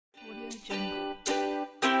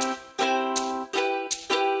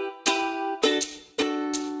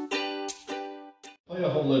play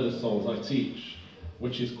a whole load of songs I teach,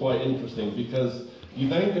 which is quite interesting because you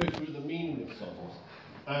then go through the meaning of songs,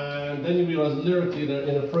 and then you realise lyrically they're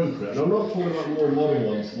inappropriate. And I'm not talking about more modern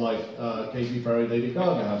ones like Katy Perry, Lady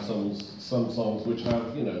Gaga have some songs which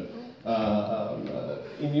have, you know,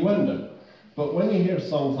 innuendo. But when you hear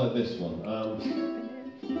songs like this one,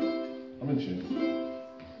 I'm in tune.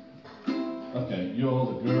 Okay, you're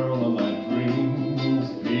the girl of my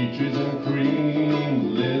dreams, peaches and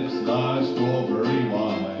cream, lips like strawberry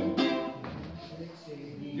wine.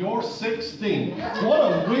 You're 16. What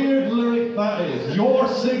a weird lyric that is. You're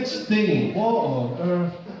 16. What on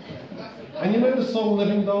earth? And you know the song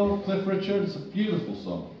Living Doll, Cliff Richard? It's a beautiful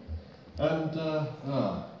song. And,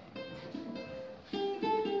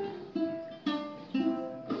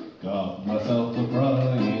 got myself a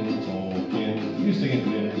crying, talking, you sing it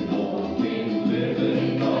with walking,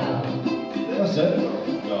 living on. That's it.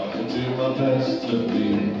 Got into my best to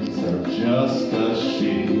please her just as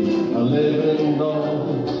she's a living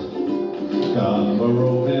doll. Got a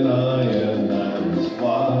broken iron and that's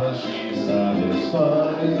why she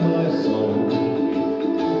satisfies my soul.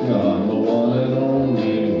 Got the one and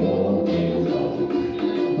only walking doll,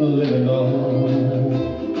 living on.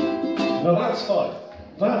 Now that's fine.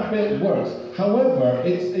 That bit works. However,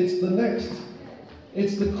 it's the next,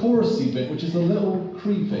 it's the chorusy bit, which is a little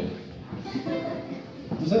creepy.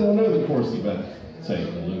 Does anyone know the chorusy bit? Take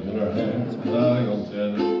a look at her hair, hang on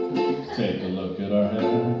to it. Take a look at her hair.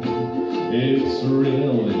 It's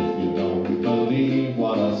real if you don't believe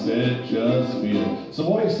what I said, just feel. So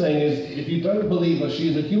what he's saying is, if you don't believe that she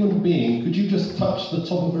is a human being, could you just touch the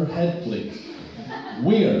top of her head, please?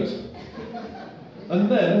 Weird. And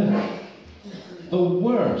then, the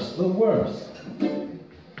worst.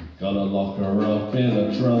 Gotta lock her up in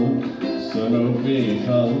a trunk, so no big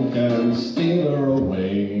hunk can steal her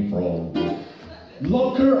away from me.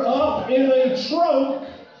 Lock her up in a trunk,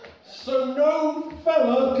 so no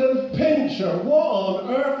fella can pinch her. What on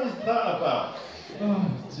earth is that about? Oh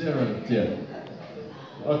dear.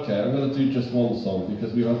 Okay, I'm gonna do just one song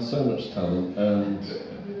because we've had so much talent and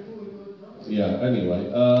yeah,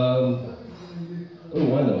 anyway. Oh, I know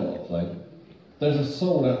what I'll play. There's a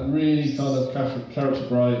song that really kind of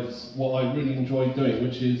characterises what I really enjoy doing,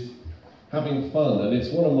 which is having fun, and it's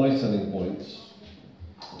one of my selling points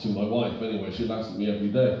to my wife anyway. She laughs at me every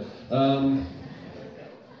day.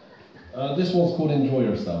 This one's called Enjoy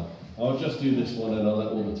Yourself. I'll just do this one and I'll let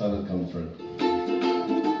all the talent come through.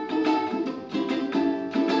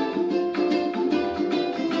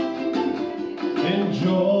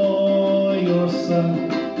 Enjoy yourself.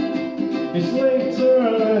 It's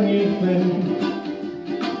later than you think.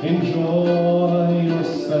 Enjoy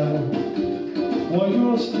yourself while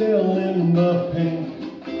you're still in the pink.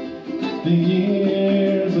 The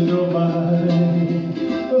years will go by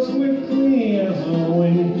as quickly as a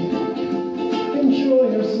wink.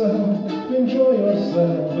 Enjoy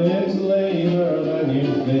yourself, it's later than you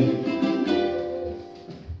think.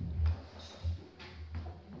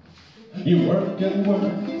 You work and work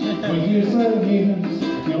for years and years,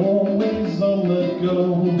 you're always on the go.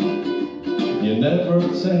 You never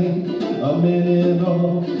take a minute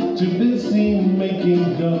off, too busy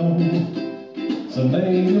making dough.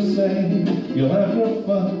 Someday you say you'll have your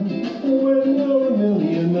fun when you're a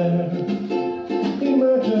millionaire.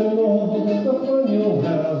 Imagine all the fun you'll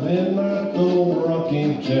have in that old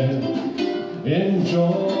rocking chair.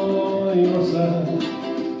 Enjoy yourself,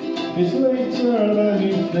 it's later than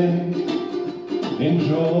you think.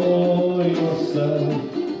 Enjoy yourself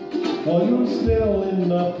while you're still in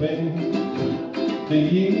the pink. The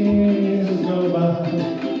years go by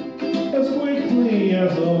as quickly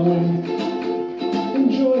as a wink.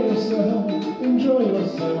 Enjoy yourself,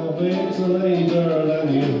 it's later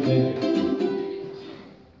than you think.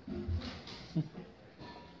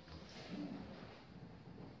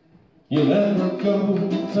 You never go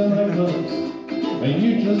to nightclubs, and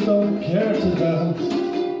you just don't care to dance.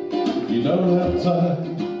 You don't have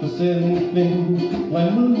time for silly things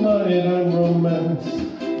like moonlight and romance.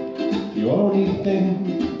 You only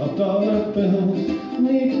think of dollar bills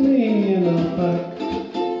neatly in a pack.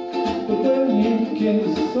 But when you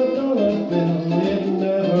kiss a dollar bill, it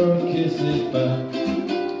never kisses back.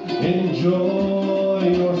 Enjoy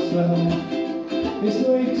yourself, it's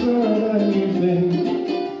later than you think.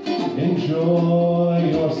 Enjoy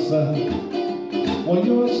yourself while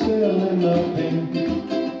you're still in the pink.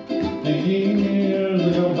 The years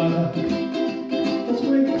go by as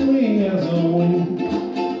quickly as a wink.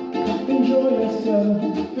 Enjoy yourself,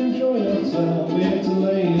 it's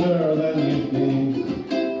later than you think.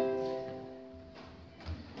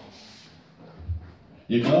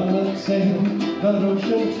 You're gonna take that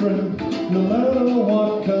ocean trip, no matter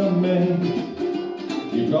what come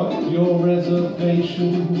in. You've got your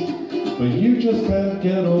reservations, but you just can't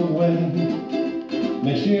get away.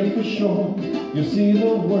 Next year for sure, you'll see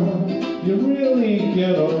the world, you really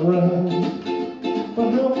get around.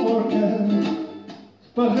 But how far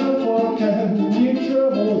can you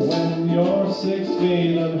travel when you're 6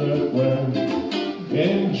 feet underground?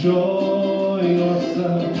 Enjoy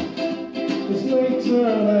yourself, it's later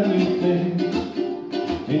than you think.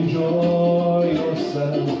 Enjoy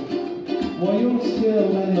yourself while you're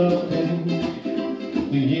still in the pink.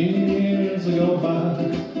 The years go by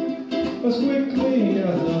as quickly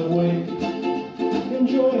as a wink.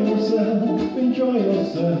 Enjoy yourself,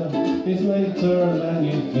 it's later than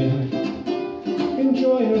you think.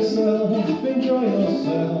 Enjoy yourself, it's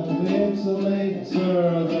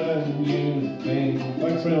later than you think.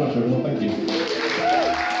 Thanks very much everyone, thank you.